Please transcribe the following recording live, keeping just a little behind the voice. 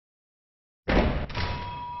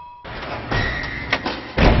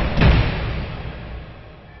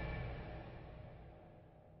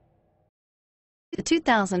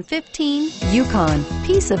2015 Yukon.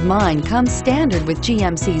 Peace of mind comes standard with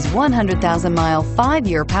GMC's 100,000-mile,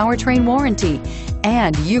 5-year powertrain warranty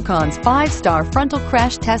and Yukon's 5-star frontal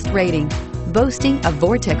crash test rating. Boasting a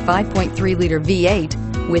Vortec 5.3-liter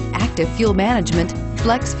V8 with active fuel management,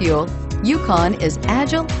 flex fuel, Yukon is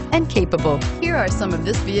agile and capable. Here are some of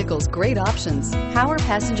this vehicle's great options: power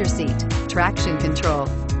passenger seat, traction control,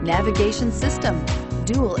 navigation system,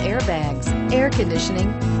 dual airbags, air conditioning,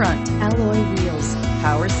 front alloy wheels,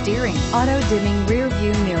 power steering, auto-dimming rear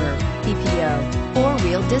view mirror, PPO,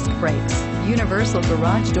 4-wheel disc brakes, universal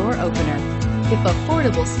garage door opener. If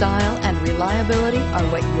affordable style and reliability are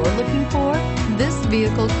what you're looking for, this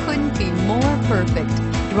vehicle couldn't be more perfect.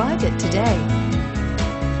 Drive it today.